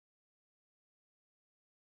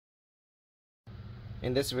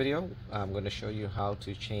In this video, I'm going to show you how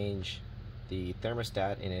to change the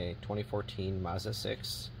thermostat in a 2014 Mazda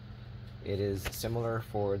 6. It is similar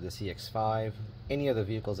for the CX-5, any of the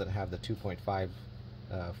vehicles that have the 2.5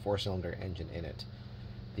 four-cylinder engine in it.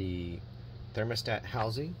 The thermostat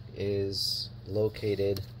housing is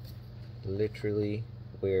located literally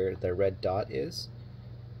where the red dot is,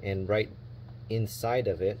 and right inside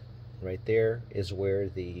of it, right there, is where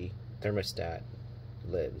the thermostat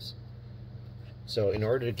lives. So in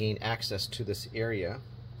order to gain access to this area,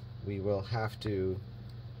 we will have to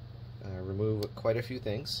remove quite a few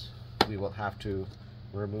things. We will have to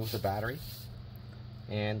remove the battery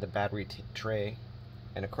and the battery tray,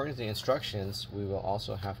 and according to the instructions, we will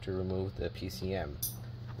also have to remove the PCM.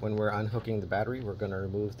 When we're unhooking the battery, we're going to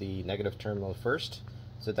remove the negative terminal first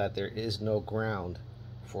so that there is no ground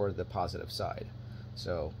for the positive side.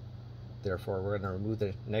 So therefore, we're going to remove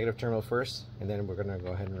the negative terminal first, and then we're going to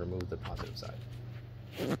go ahead and remove the positive side.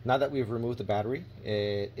 Now that we've removed the battery,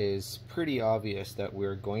 it is pretty obvious that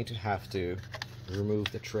we're going to have to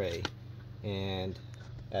remove the tray. And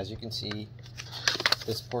as you can see,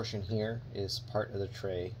 this portion here is part of the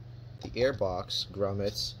tray. The airbox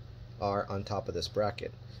grommets are on top of this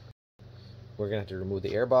bracket. We're going to have to remove the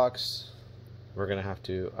airbox. We're going to have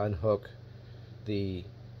to unhook the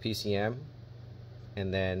PCM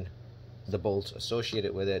and then the bolts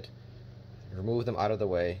associated with it, remove them out of the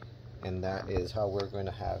way, and that is how we're going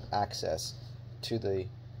to have access to the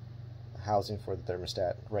housing for the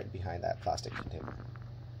thermostat right behind that plastic container.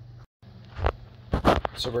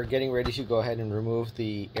 So we're getting ready to go ahead and remove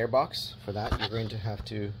the airbox. For that, you're going to have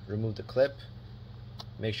to remove the clip.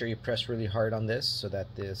 Make sure you press really hard on this so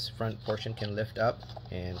that this front portion can lift up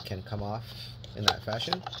and can come off in that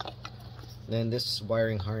fashion. Then this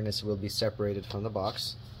wiring harness will be separated from the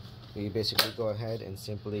box. You basically go ahead and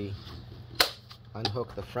simply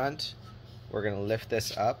unhook the front. We're going to lift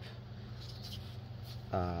this up,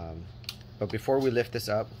 but before we lift this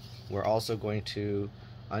up, we're also going to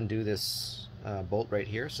undo this bolt right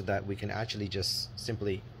here so that we can actually just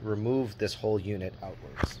simply remove this whole unit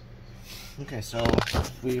outwards. Okay, so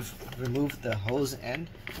we've removed the hose end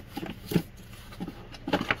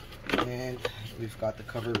and we've got the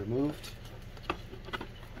cover removed.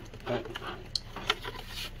 But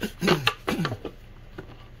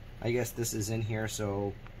I guess this is in here,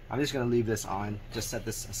 so I'm just going to leave this on. Just set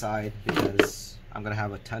this aside because I'm going to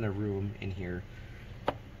have a ton of room in here.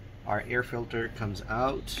 Our air filter comes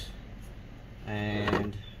out,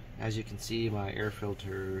 and as you can see, my air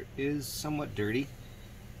filter is somewhat dirty,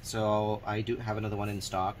 so I do have another one in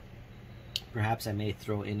stock. Perhaps I may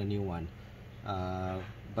throw in a new one,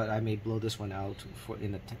 but I may blow this one out for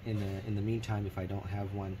in the meantime if I don't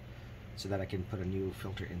have one, so that I can put a new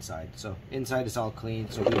filter inside. So inside is all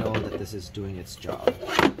clean, so we know that this is doing its job.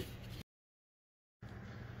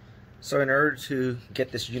 So in order to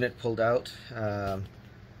get this unit pulled out,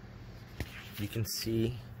 you can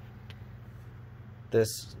see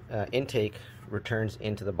this intake returns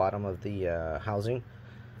into the bottom of the housing.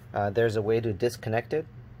 There's a way to disconnect it.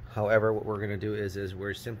 However, what we're going to do is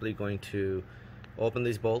we're simply going to open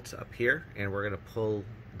these bolts up here, and we're going to pull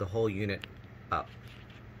the whole unit up.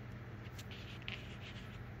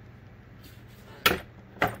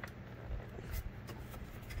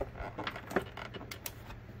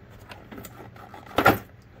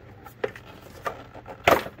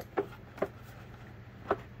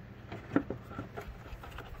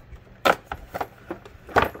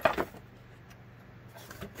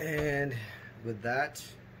 And with that,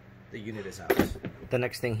 the unit is out. The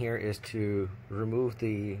next thing here is to remove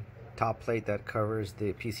the top plate that covers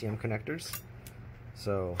the PCM connectors.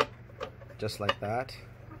 So just like that,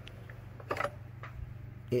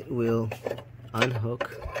 it will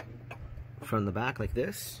unhook from the back like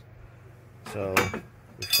this. So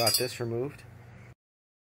we've got this removed.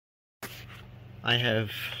 I have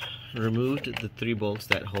removed the 3 bolts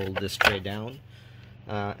that hold this tray down.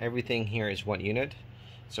 Everything here is one unit.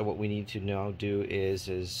 So what we need to now do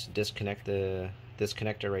is disconnect this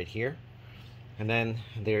connector right here, and then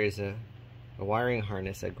there is a wiring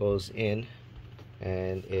harness that goes in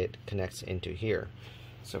and it connects into here.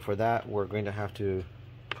 So for that, we're going to have to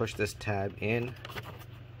push this tab in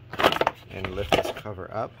and lift this cover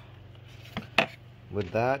up.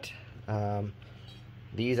 With that,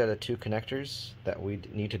 these are the 2 connectors that we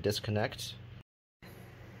need to disconnect.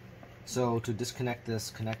 So to disconnect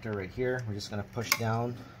this connector right here, we're just going to push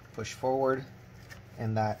down, push forward,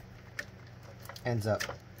 and that ends up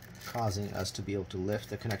causing us to be able to lift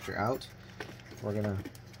the connector out. We're going to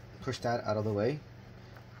push that out of the way.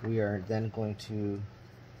 We are then going to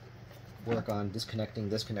work on disconnecting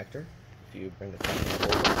this connector. If you bring the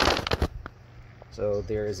connector forward, So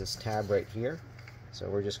there is this tab right here. So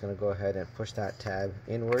we're just going to go ahead and push that tab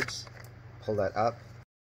inwards, pull that up.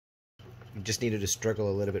 You just needed to struggle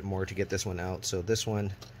a little bit more to get this one out. So this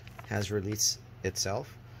one has released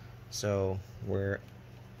itself. So we're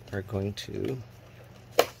going to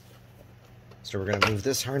move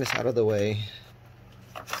this harness out of the way.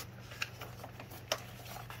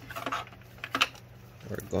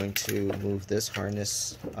 We're going to move this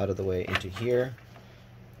harness out of the way into here,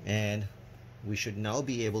 and we should now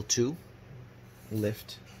be able to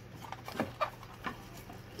lift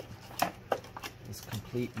this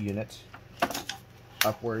complete unit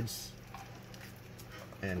upwards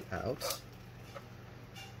and out.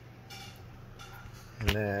 And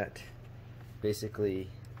that basically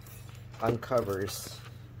uncovers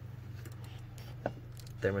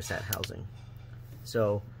thermostat housing.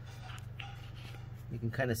 So you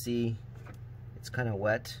can kind of see it's kind of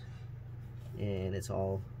wet and it's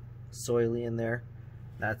all soily in there.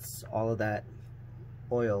 That's all of that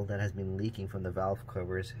oil that has been leaking from the valve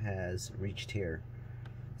covers has reached here.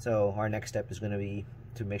 So our next step is going to be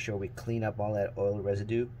to make sure we clean up all that oil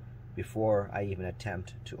residue before I even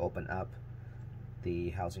attempt to open up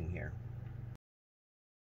the housing here.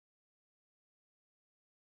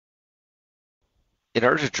 In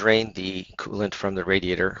order to drain the coolant from the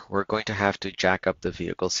radiator, we're going to have to jack up the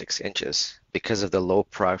vehicle 6 inches. Because of the low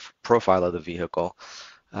profile of the vehicle,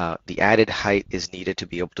 the added height is needed to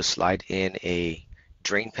be able to slide in a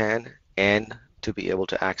drain pan and to be able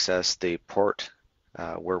to access the port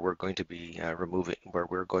where we're going to be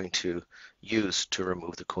use to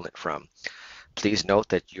remove the coolant from. Please note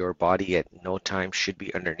that your body at no time should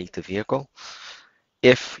be underneath the vehicle.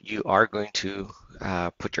 If you are going to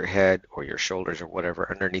put your head or your shoulders or whatever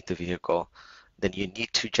underneath the vehicle, then you need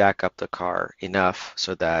to jack up the car enough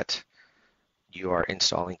so that you are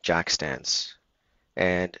installing jack stands.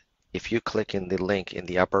 And if you click in the link in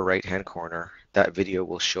the upper right hand corner, that video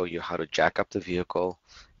will show you how to jack up the vehicle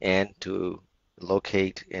and to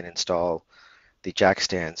locate and install the jack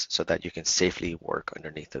stands so that you can safely work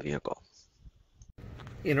underneath the vehicle.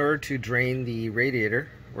 In order to drain the radiator,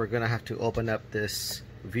 we're going to have to open up this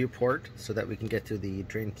viewport so that we can get to the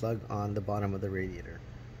drain plug on the bottom of the radiator.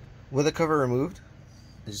 With the cover removed,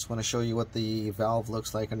 I just want to show you what the valve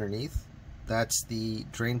looks like underneath. That's the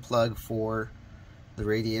drain plug for the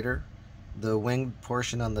radiator. The winged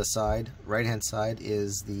portion on the side, right hand side,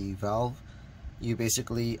 is the valve. You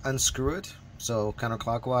basically unscrew it, so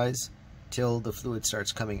counterclockwise, till the fluid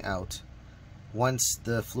starts coming out. Once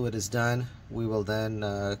the fluid is done, we will then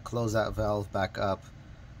close that valve back up.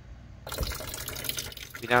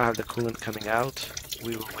 We now have the coolant coming out.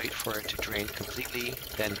 We will wait for it to drain completely,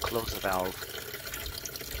 then close the valve.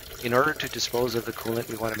 In order to dispose of the coolant,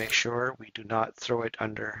 we want to make sure we do not throw it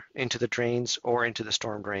into the drains or into the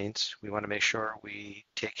storm drains. We want to make sure we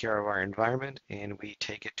take care of our environment and we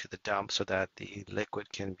take it to the dump so that the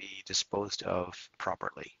liquid can be disposed of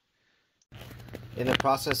properly. In the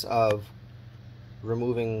process of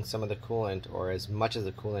removing some of the coolant, or as much of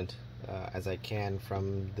the coolant as I can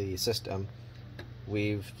from the system,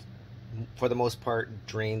 we've for the most part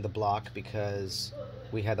drained the block because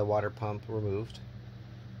we had the water pump removed.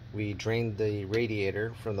 We drained the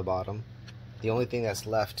radiator from the bottom. The only thing that's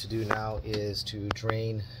left to do now is to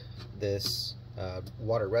drain this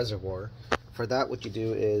water reservoir. For that, what you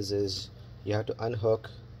do is you have to unhook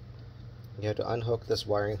this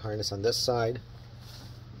wiring harness on this side,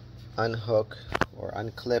 unhook or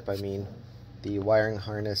unclip, the wiring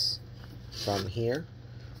harness from here.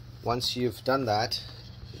 Once you've done that,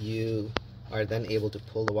 you are then able to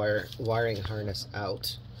pull the wiring harness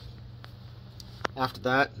out. After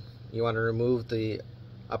that, you want to remove the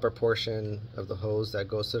upper portion of the hose that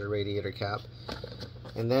goes to the radiator cap,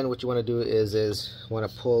 and then what you want to do is want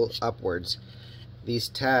to pull upwards. These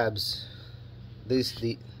tabs,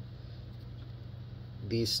 these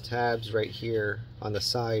tabs right here on the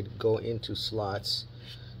side go into slots,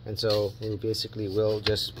 and so we basically will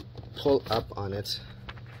just pull up on it.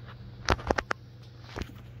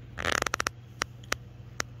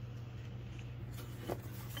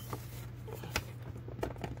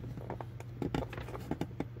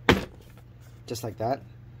 Just like that,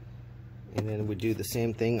 and then we do the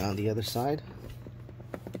same thing on the other side.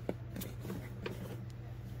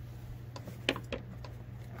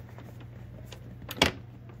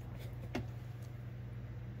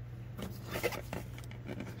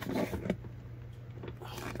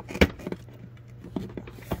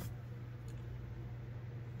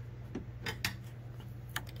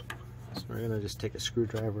 So we're going to just take a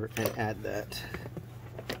screwdriver and add that.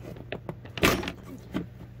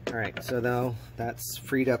 Alright, so now that's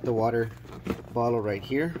freed up the water bottle right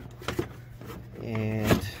here.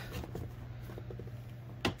 And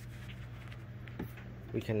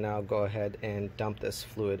we can now go ahead and dump this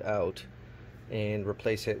fluid out and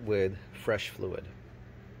replace it with fresh fluid.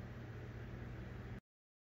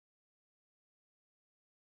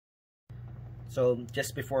 So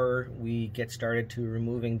just before we get started to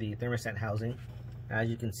removing the thermostat housing, as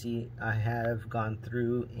you can see, I have gone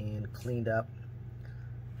through and cleaned up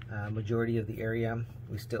majority of the area.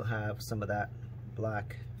 We still have some of that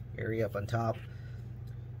black area up on top,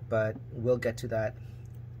 but we'll get to that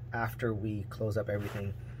after we close up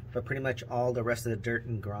everything. But pretty much all the rest of the dirt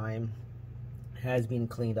and grime has been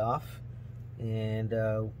cleaned off, and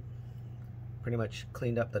pretty much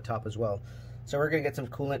cleaned up the top as well. So we're gonna get some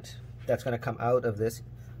coolant that's going to come out of this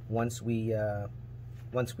once we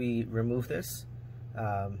remove this.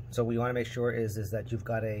 So we want to make sure is that you've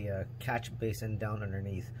got a catch basin down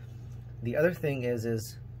underneath. The other thing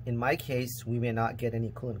is in my case, we may not get any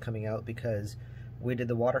coolant coming out because we did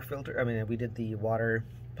the water filter. I mean, we did the water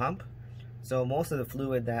pump. So most of the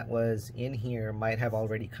fluid that was in here might have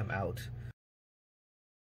already come out.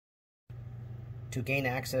 To gain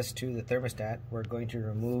access to the thermostat, we're going to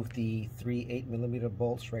remove the 3 8mm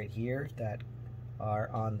bolts right here that are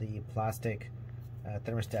on the plastic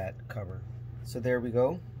thermostat cover. So there we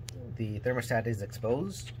go. The thermostat is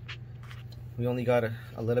exposed. We only got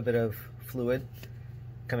a little bit of fluid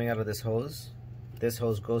coming out of this hose. This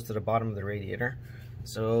hose goes to the bottom of the radiator.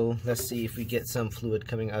 So let's see if we get some fluid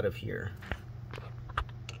coming out of here.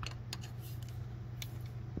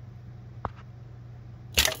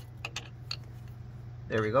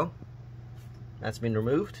 There we go. That's been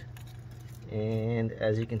removed, and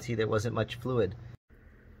as you can see, there wasn't much fluid.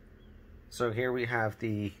 So here we have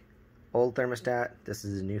the old thermostat. This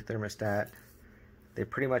is a new thermostat. They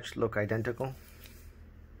pretty much look identical.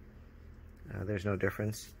 There's no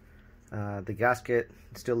difference. The gasket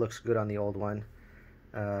still looks good on the old one.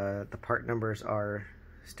 The part numbers are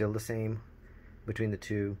still the same between the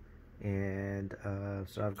two, and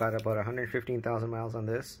so I've got about 115,000 miles on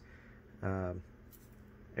this.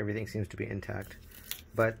 Everything seems to be intact,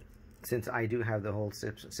 but since I do have the whole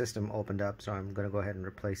system opened up, so I'm going to go ahead and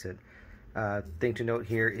replace it. Thing to note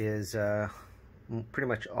here is pretty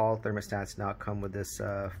much all thermostats now come with this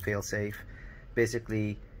fail-safe.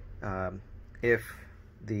 Basically, if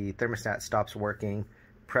the thermostat stops working,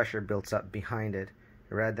 pressure builds up behind it.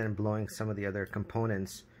 Rather than blowing some of the other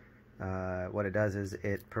components, what it does is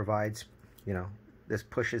it provides, this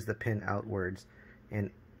pushes the pin outwards and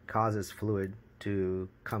causes fluid to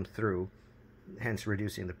come through, hence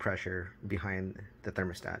reducing the pressure behind the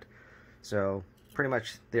thermostat. So pretty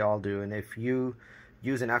much they all do. And if you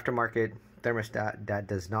use an aftermarket thermostat that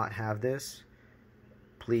does not have this,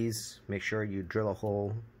 please make sure you drill a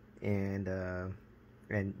hole, and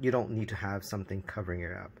you don't need to have something covering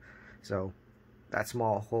it up. So that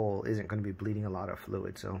small hole isn't going to be bleeding a lot of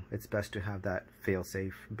fluid, so it's best to have that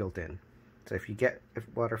fail-safe built in. So if you get a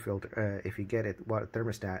water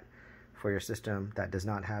thermostat for your system that does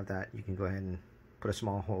not have that, you can go ahead and put a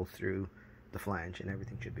small hole through the flange and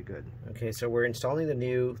everything should be good. Okay, so we're installing the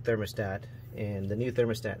new thermostat, and the new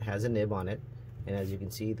thermostat has a nib on it, and as you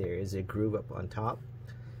can see, there is a groove up on top.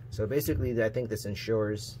 So basically, I think this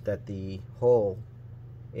ensures that the hole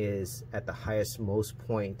is at the highest most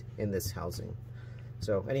point in this housing.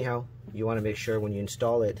 So anyhow, you want to make sure when you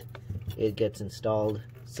install it, it gets installed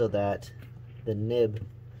so that the nib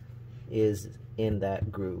is in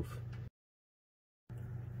that groove.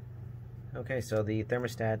 Okay, so the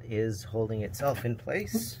thermostat is holding itself in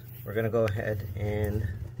place. We're going to go ahead and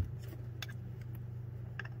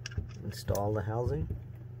install the housing.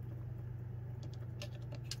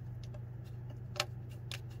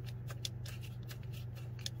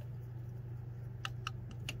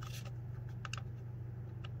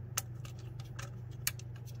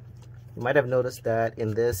 You might have noticed that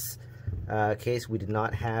in this case we did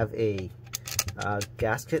not have a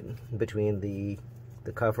gasket between the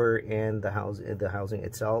cover and the housing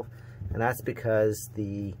itself, and that's because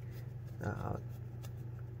the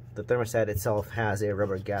thermostat itself has a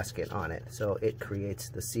rubber gasket on it, so it creates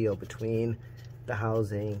the seal between the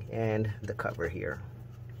housing and the cover here.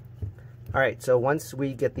 Alright, so once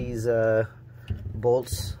we get these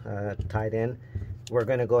bolts tied in, we're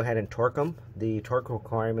going to go ahead and torque them. The torque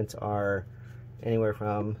requirements are anywhere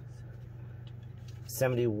from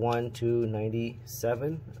 71 to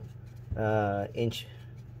 97 inch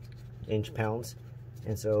pounds,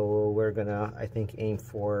 and so we're gonna, I think, aim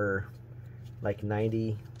for like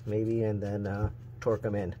 90 maybe, and then torque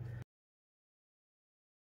them in.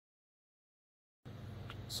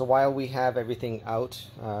 So while we have everything out,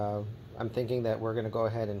 I'm thinking that we're gonna go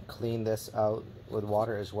ahead and clean this out with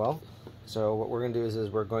water as well. So what we're going to do is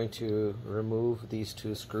we're going to remove these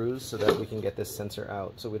two screws so that we can get this sensor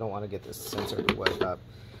out. So we don't want to get this sensor wet up.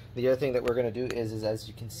 The other thing that we're going to do is as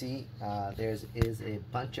you can see, there is a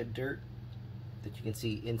bunch of dirt that you can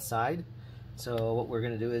see inside. So what we're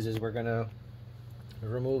going to do is we're going to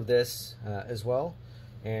remove this as well,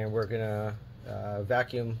 and we're going to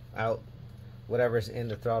vacuum out whatever's in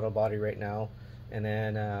the throttle body right now, and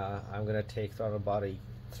then I'm going to take throttle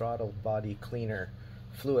body cleaner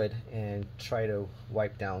fluid and try to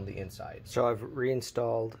wipe down the inside. So I've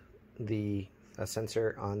reinstalled the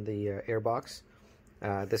sensor on the air box.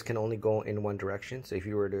 This can only go in one direction, so if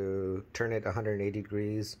you were to turn it 180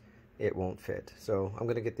 degrees, it won't fit. So I'm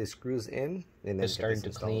going to get these screws in and then starting to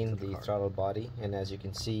clean the throttle body. And as you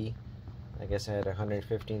can see, I guess I had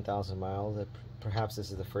 115,000 miles. Perhaps this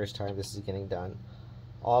is the first time this is getting done.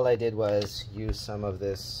 All I did was use some of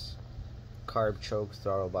this carb choke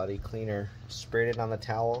throttle body cleaner, sprayed it on the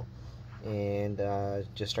towel, and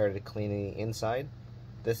just started cleaning the inside.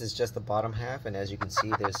 This is just the bottom half, and as you can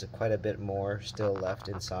see, there's quite a bit more still left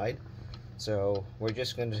inside. So we're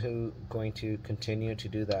just going to continue to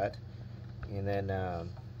do that, and then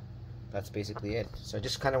that's basically it. So I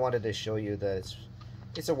just kind of wanted to show you that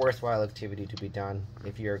it's a worthwhile activity to be done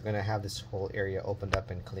if you're going to have this whole area opened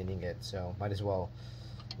up and cleaning it. So might as well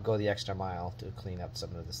go the extra mile to clean up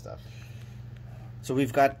some of the stuff. So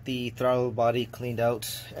we've got the throttle body cleaned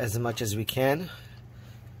out as much as we can.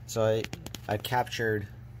 So I captured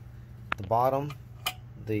the bottom,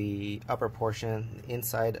 the upper portion, the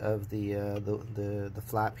inside of the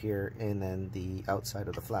flap here, and then the outside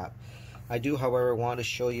of the flap. I do, however, want to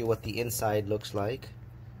show you what the inside looks like.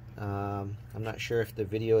 I'm not sure if the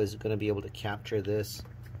video is going to be able to capture this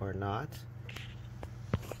or not.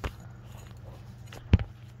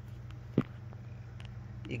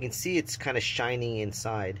 You can see it's kind of shiny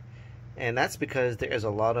inside, and that's because there is a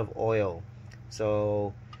lot of oil.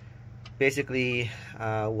 So basically,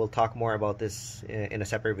 we'll talk more about this in a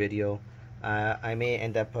separate video. I may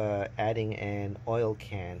end up adding an oil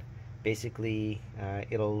can. Basically,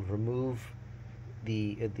 it'll remove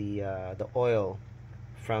the oil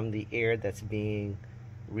from the air that's being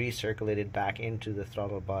recirculated back into the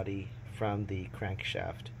throttle body from the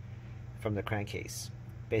crankshaft, from the crankcase.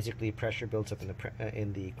 Basically, pressure builds up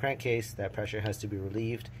in the crankcase. That pressure has to be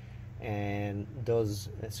relieved, and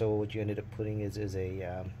so what you ended up putting is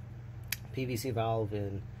a PVC valve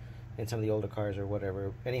in some of the older cars or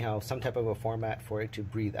whatever. Anyhow, some type of a format for it to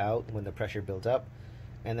breathe out when the pressure builds up,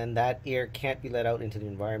 and then that air can't be let out into the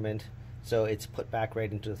environment, so it's put back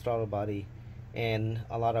right into the throttle body, and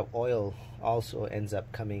a lot of oil also ends up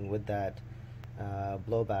coming with that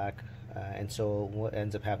blowback. And so what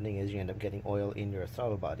ends up happening is you end up getting oil in your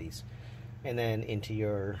throttle bodies, and then into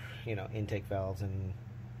your intake valves and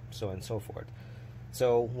so on and so forth.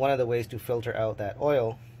 So one of the ways to filter out that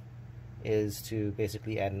oil is to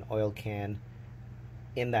basically add an oil can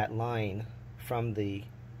in that line from the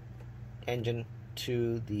engine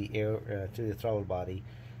to the air to the throttle body.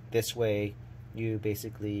 This way you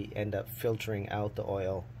basically end up filtering out the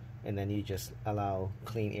oil, and then you just allow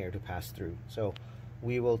clean air to pass through. So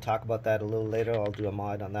we will talk about that a little later. I'll do a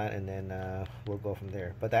mod on that, and then we'll go from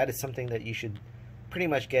there. But that is something that you should pretty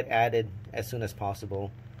much get added as soon as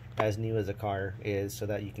possible, as new as the car is, so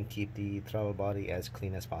that you can keep the throttle body as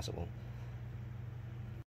clean as possible.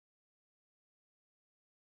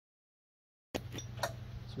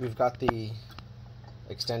 So we've got the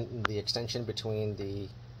extension between the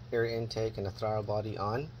air intake and the throttle body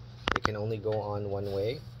on. It can only go on one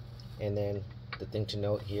way, and then the thing to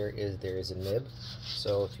note here is there is a nib,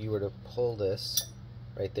 so if you were to pull this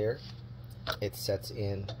right there, it sets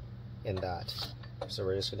in that. So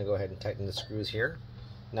we're just going to go ahead and tighten the screws here.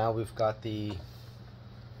 Now we've got the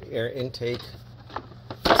air intake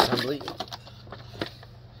assembly.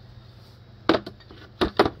 I'm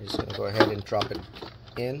just going to go ahead and drop it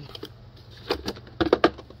in.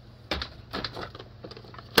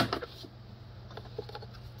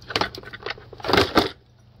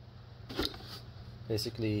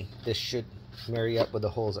 Basically, this should marry up with the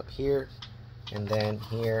holes up here, and then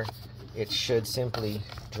here it should simply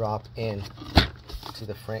drop in to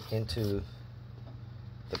the front, into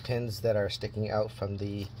the pins that are sticking out from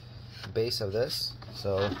the base of this.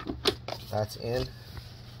 So that's in.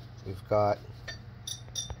 We've got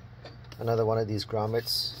another one of these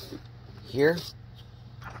grommets here,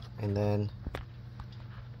 and then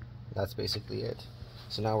that's basically it.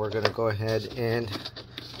 So now we're going to go ahead and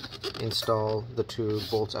install the two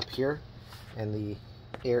bolts up here, and the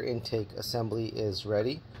air intake assembly is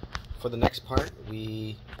ready. For the next part,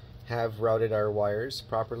 we have routed our wires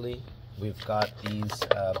properly. We've got these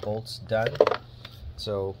bolts done.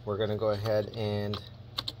 So we're going to go ahead and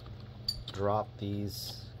drop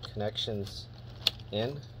these connections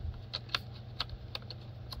in.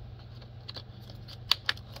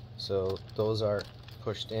 So those are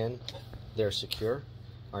pushed in, they're secure.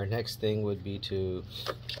 Our next thing would be to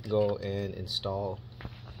go and install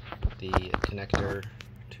the connector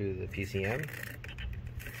to the PCM.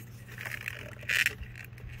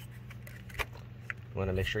 You want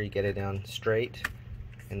to make sure you get it down straight,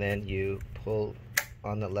 and then you pull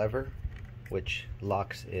on the lever which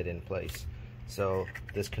locks it in place. So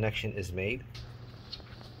this connection is made.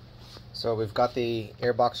 So we've got the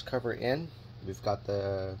airbox cover in, we've got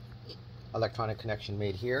the electronic connection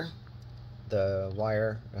made here, the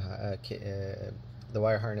wire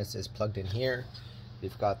harness is plugged in here,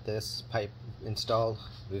 we've got this pipe installed,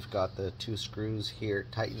 we've got the 2 screws here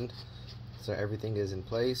tightened, so everything is in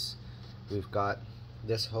place. We've got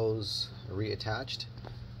this hose reattached,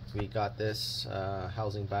 we got this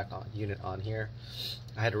housing back on unit on here.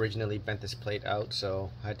 I had originally bent this plate out,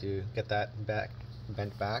 so I had to get that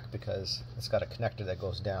bent back because it's got a connector that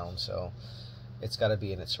goes down, so it's got to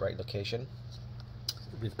be in its right location.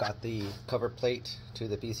 We've got the cover plate to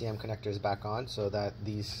the PCM connectors back on so that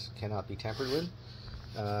these cannot be tampered with.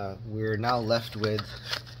 We're now left with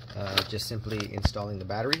just simply installing the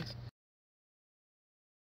battery.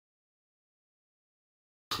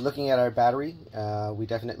 Looking at our battery, we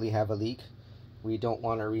definitely have a leak. We don't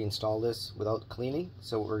want to reinstall this without cleaning,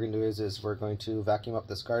 so what we're going to do is we're going to vacuum up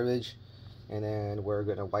this garbage, and then we're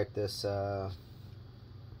going to wipe this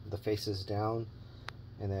the faces down,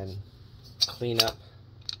 and then clean up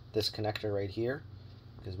this connector right here,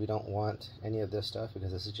 because we don't want any of this stuff,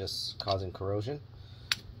 because this is just causing corrosion.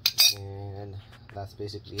 And that's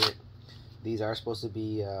basically it. These are supposed to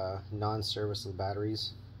be non-serviceable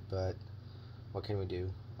batteries, but what can we do?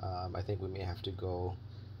 I think we may have to go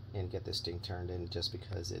and get this thing turned in just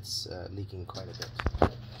because it's leaking quite a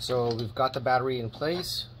bit. So we've got the battery in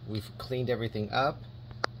place, we've cleaned everything up,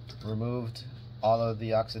 removed all of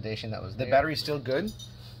the oxidation that was there. The battery's still good,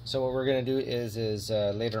 so what we're going to do is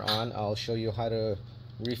later on I'll show you how to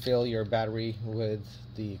refill your battery with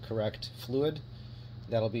the correct fluid.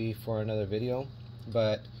 That'll be for another video,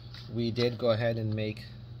 but we did go ahead and make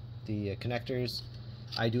the connectors.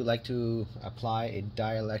 I do like to apply a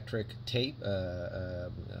dielectric tape,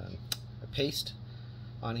 a paste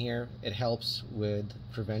on here. It helps with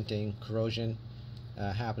preventing corrosion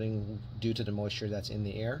happening due to the moisture that's in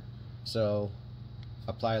the air. So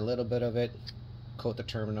apply a little bit of it, coat the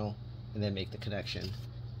terminal, and then make the connection.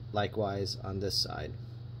 Likewise on this side.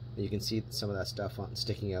 You can see some of that stuff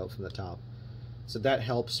sticking out from the top. So that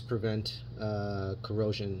helps prevent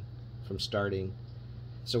corrosion from starting.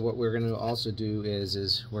 So what we're going to also do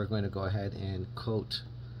is we're going to go ahead and coat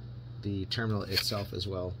the terminal itself as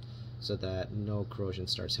well, so that no corrosion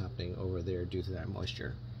starts happening over there due to that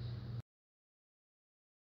moisture.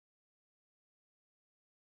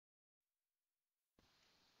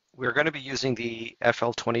 We're going to be using the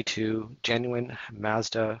FL22 genuine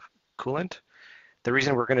Mazda coolant. The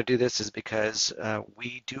reason we're going to do this is because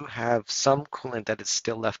we do have some coolant that is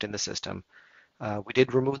still left in the system. We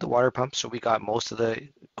did remove the water pump, so we got most of the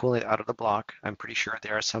coolant out of the block. I'm pretty sure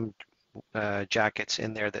there are some jackets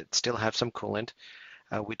in there that still have some coolant.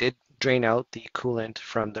 We did drain out the coolant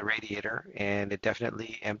from the radiator, and it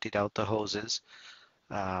definitely emptied out the hoses.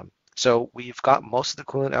 So we've got most of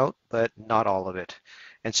the coolant out, but not all of it.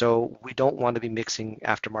 And so we don't want to be mixing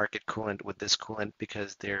aftermarket coolant with this coolant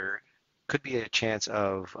because there could be a chance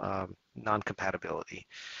of non-compatibility.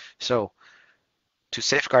 So to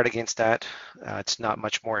safeguard against that, it's not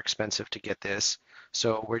much more expensive to get this.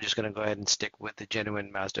 So we're just going to go ahead and stick with the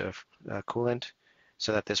genuine Mazda coolant,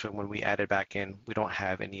 so that this way when we add it back in, we don't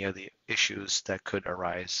have any of the issues that could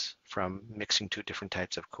arise from mixing 2 different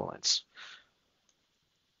types of coolants.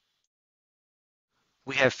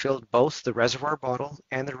 We have filled both the reservoir bottle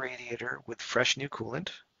and the radiator with fresh new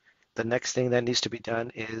coolant. The next thing that needs to be done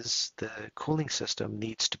is the cooling system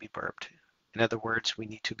needs to be burped. In other words, we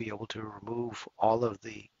need to be able to remove all of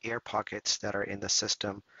the air pockets that are in the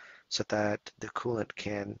system so that the coolant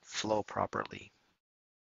can flow properly.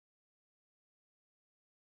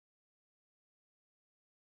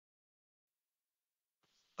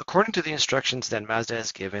 According to the instructions that Mazda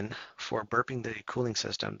has given for burping the cooling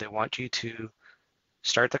system, they want you to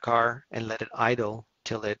start the car and let it idle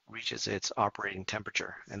till it reaches its operating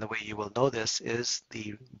temperature. And the way you will know this is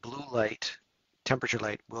the blue light, temperature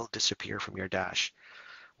light, will disappear from your dash.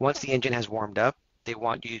 Once the engine has warmed up, they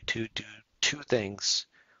want you to do 2 things.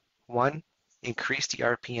 1, increase the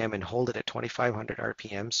RPM and hold it at 2500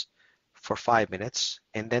 RPMs for 5 minutes,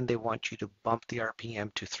 and then they want you to bump the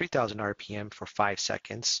RPM to 3000 RPM for 5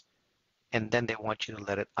 seconds, and then they want you to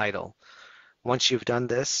let it idle. Once you've done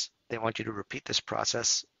this, they want you to repeat this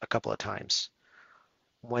process a couple of times.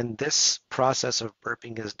 When this process of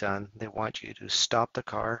burping is done, they want you to stop the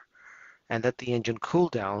car and let the engine cool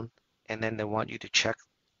down, and then they want you to check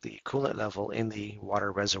the coolant level in the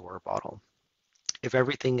water reservoir bottle. If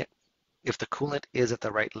the coolant is at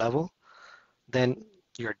the right level, then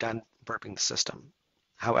you're done burping the system.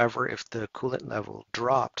 However, if the coolant level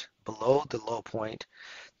dropped below the low point,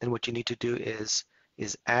 then what you need to do is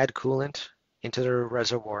add coolant into the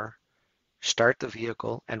reservoir, start the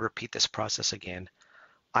vehicle, and repeat this process again.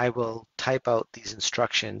 I will type out these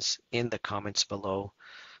instructions in the comments below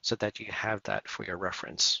so that you have that for your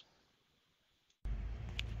reference.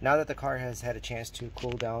 Now that the car has had a chance to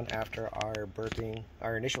cool down after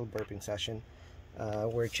our initial burping session,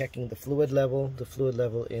 we're checking the fluid level. The fluid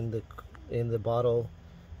level in the bottle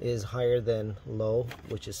is higher than low,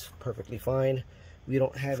 which is perfectly fine. We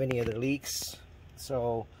don't have any other leaks,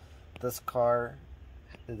 so this car,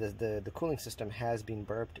 the cooling system has been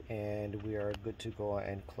burped, and we are good to go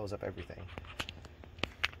and close up everything.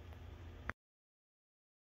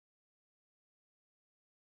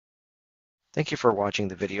 Thank you for watching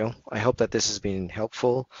the video. I hope that this has been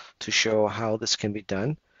helpful to show how this can be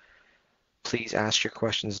done. Please ask your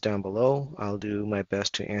questions down below. I'll do my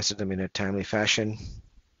best to answer them in a timely fashion.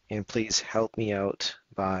 And please help me out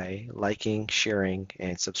by liking, sharing,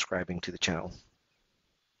 and subscribing to the channel.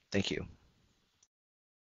 Thank you.